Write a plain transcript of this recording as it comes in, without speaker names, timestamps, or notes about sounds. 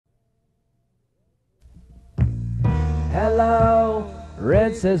Hello,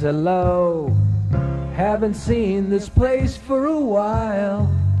 Red says hello. Haven't seen this place for a while.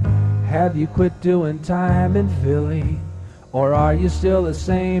 Have you quit doing time in Philly? Or are you still the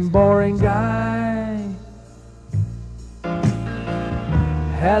same boring guy?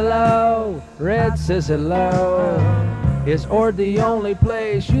 Hello, Red says hello. Is Ord the only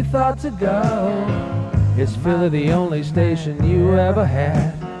place you thought to go? Is Philly the only station you ever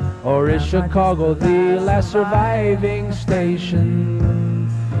had? Or is Chicago the last surviving station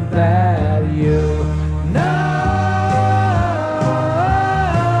that you know?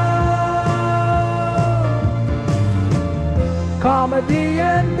 Carmody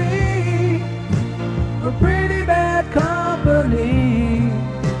and me were pretty bad company,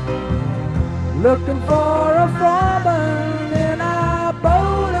 looking for a foreman in our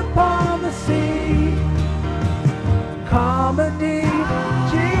boat upon the sea. Carmody,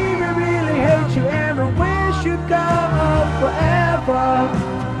 gee, we really hate you and we wish you'd go forever.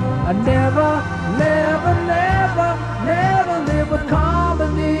 I never, never, never, never live with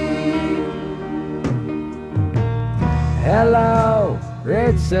Carmody. Hello,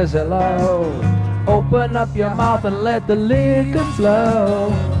 Red says hello. Open up your mouth and let the liquor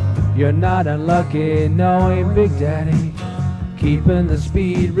flow. You're not unlucky knowing Big Daddy, keeping the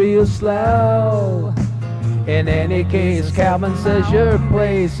speed real slow. In any case, Calvin says your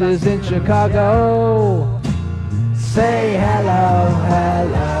place is in Chicago. Say hello,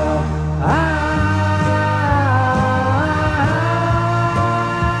 hello.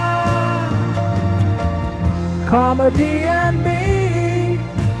 Carmody and me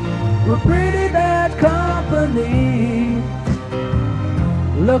were pretty bad company,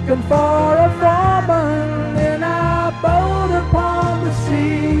 looking for a foreman in our boat upon the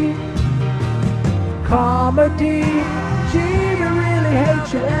sea. Carmody, gee, we really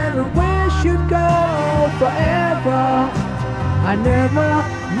hate you and we wish you'd go forever. I never,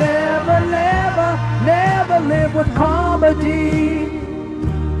 never, never, never live with Carmody.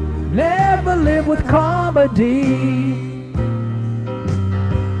 Never live with Carmody.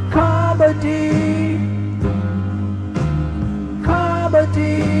 Carmody.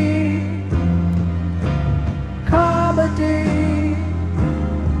 Carmody.